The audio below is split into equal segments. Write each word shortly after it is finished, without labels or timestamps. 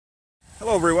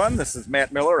Hello everyone, this is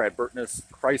Matt Miller at Burtness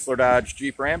Chrysler Dodge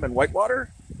Jeep Ram in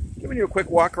Whitewater, giving you a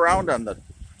quick walk around on the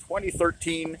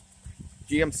 2013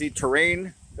 GMC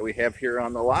Terrain that we have here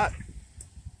on the lot.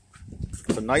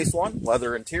 It's a nice one,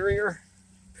 leather interior,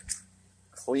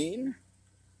 clean.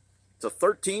 It's a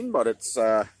 13, but it's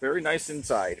very nice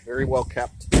inside, very well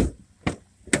kept.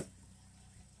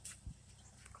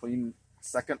 Clean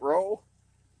second row,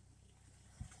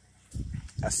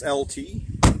 SLT.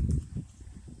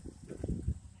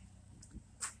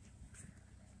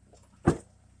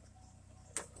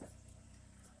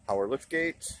 Power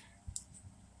liftgate,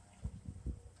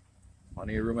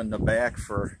 plenty of room in the back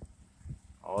for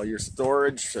all your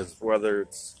storage, as whether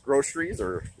it's groceries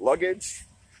or luggage,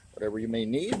 whatever you may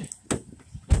need.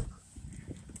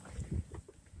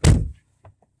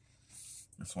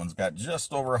 This one's got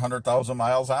just over 100,000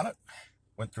 miles on it.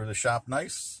 Went through the shop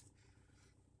nice.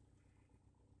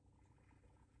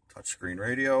 Touchscreen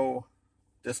radio,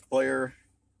 disc player.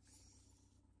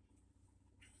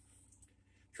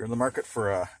 If you're in the market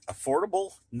for a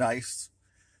affordable, nice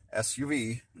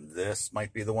SUV, this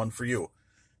might be the one for you.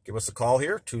 Give us a call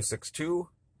here,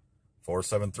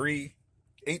 262-473-8080,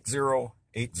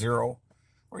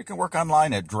 or you can work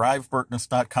online at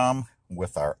driveburtness.com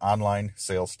with our online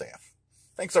sales staff.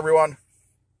 Thanks, everyone.